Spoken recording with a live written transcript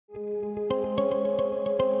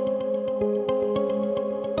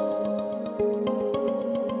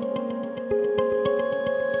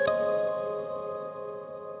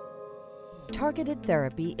Targeted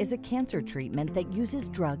therapy is a cancer treatment that uses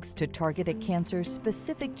drugs to target a cancer's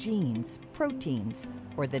specific genes, proteins,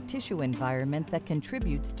 or the tissue environment that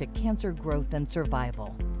contributes to cancer growth and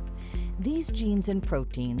survival. These genes and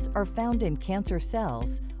proteins are found in cancer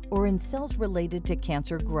cells or in cells related to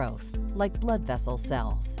cancer growth, like blood vessel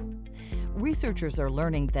cells. Researchers are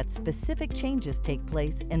learning that specific changes take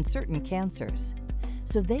place in certain cancers,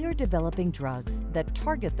 so they are developing drugs that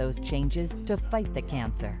target those changes to fight the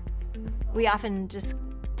cancer. We often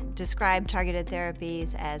describe targeted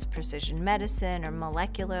therapies as precision medicine or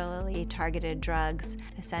molecularly targeted drugs.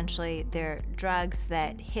 Essentially, they're drugs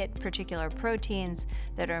that hit particular proteins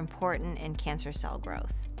that are important in cancer cell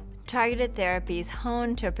growth. Targeted therapies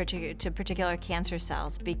hone to particular cancer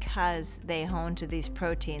cells because they hone to these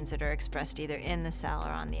proteins that are expressed either in the cell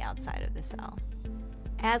or on the outside of the cell.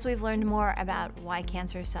 As we've learned more about why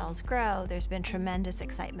cancer cells grow, there's been tremendous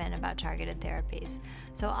excitement about targeted therapies.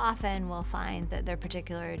 So often we'll find that there are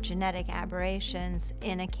particular genetic aberrations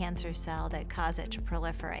in a cancer cell that cause it to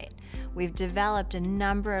proliferate. We've developed a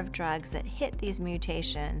number of drugs that hit these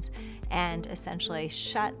mutations and essentially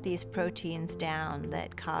shut these proteins down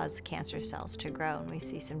that cause cancer cells to grow, and we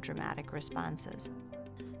see some dramatic responses.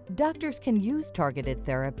 Doctors can use targeted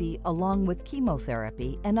therapy along with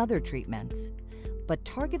chemotherapy and other treatments. But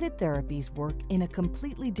targeted therapies work in a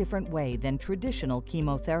completely different way than traditional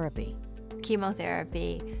chemotherapy.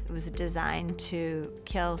 Chemotherapy was designed to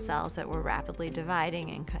kill cells that were rapidly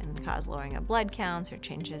dividing and can cause lowering of blood counts or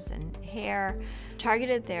changes in hair.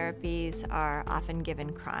 Targeted therapies are often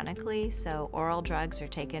given chronically, so oral drugs are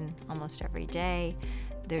taken almost every day.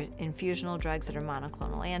 There's infusional drugs that are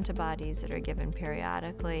monoclonal antibodies that are given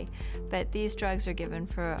periodically, but these drugs are given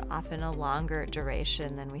for often a longer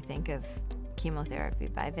duration than we think of chemotherapy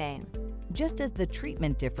by vein. Just as the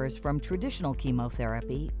treatment differs from traditional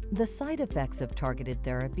chemotherapy, the side effects of targeted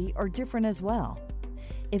therapy are different as well.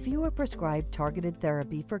 If you are prescribed targeted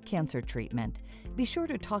therapy for cancer treatment, be sure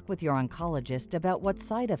to talk with your oncologist about what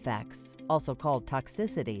side effects, also called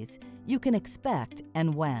toxicities, you can expect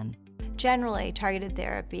and when. Generally, targeted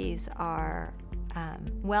therapies are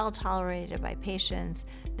well tolerated by patients.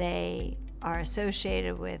 They are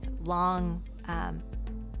associated with long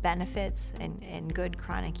benefits and good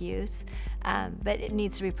chronic use, but it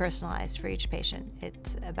needs to be personalized for each patient.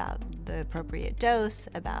 It's about the appropriate dose,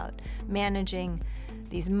 about managing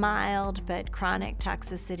these mild but chronic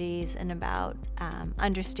toxicities, and about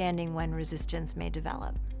understanding when resistance may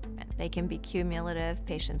develop. They can be cumulative.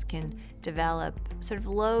 Patients can develop sort of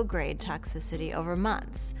low-grade toxicity over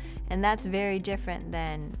months, and that's very different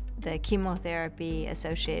than the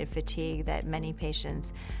chemotherapy-associated fatigue that many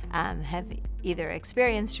patients have either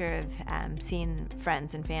experienced or have seen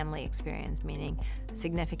friends and family experience, meaning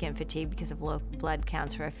significant fatigue because of low blood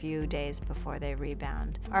counts for a few days before they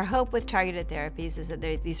rebound. Our hope with targeted therapies is that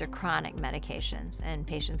these are chronic medications, and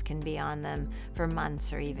patients can be on them for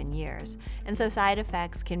months or even years. And so side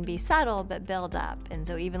effects can be subtle but build up, and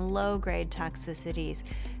so even low-grade toxicities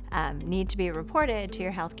need to be reported to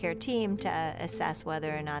your healthcare team to assess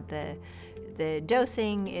whether or not the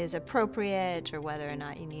dosing is appropriate or whether or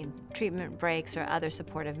not you need treatment breaks or other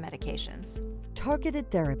supportive medications.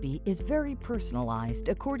 Targeted therapy is very personalized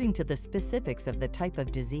according to the specifics of the type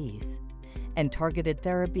of disease. And targeted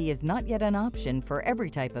therapy is not yet an option for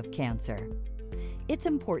every type of cancer. It's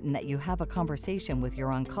important that you have a conversation with your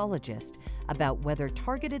oncologist about whether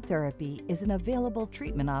targeted therapy is an available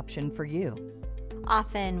treatment option for you.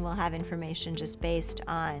 Often we'll have information just based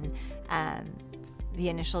on the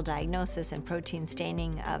initial diagnosis and protein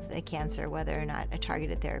staining of the cancer, whether or not a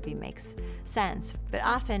targeted therapy makes sense. But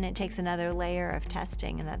often it takes another layer of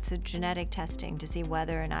testing, and that's the genetic testing to see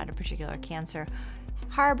whether or not a particular cancer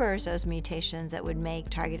harbors those mutations that would make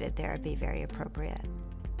targeted therapy very appropriate.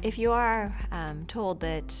 If you are told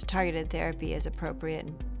that targeted therapy is appropriate,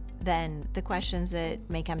 then the questions that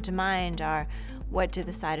may come to mind are, what do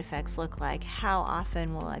the side effects look like? How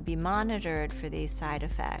often will I be monitored for these side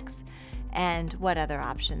effects? And what other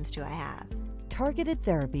options do I have? Targeted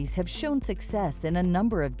therapies have shown success in a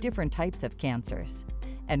number of different types of cancers,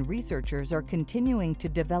 and researchers are continuing to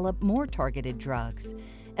develop more targeted drugs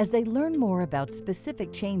as they learn more about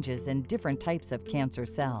specific changes in different types of cancer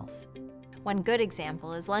cells. One good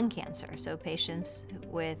example is lung cancer. So patients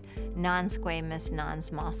with non-squamous,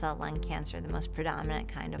 non-small cell lung cancer, the most predominant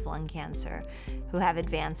kind of lung cancer, who have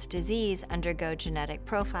advanced disease, undergo genetic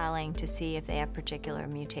profiling to see if they have particular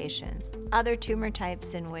mutations. Other tumor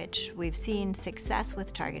types in which we've seen success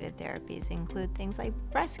with targeted therapies include things like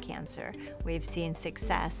breast cancer. We've seen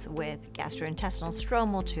success with gastrointestinal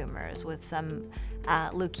stromal tumors, with some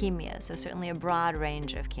leukemia. So certainly a broad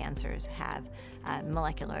range of cancers have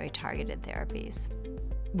molecularly targeted therapies.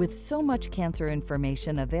 With so much cancer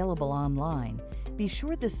information available online, be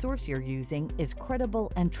sure the source you're using is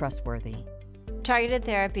credible and trustworthy. Targeted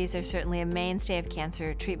therapies are certainly a mainstay of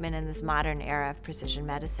cancer treatment in this modern era of precision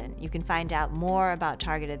medicine. You can find out more about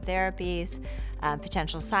targeted therapies,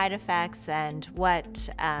 potential side effects, and what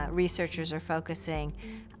researchers are focusing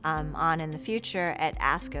on in the future at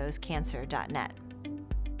ASCO's Cancer.Net.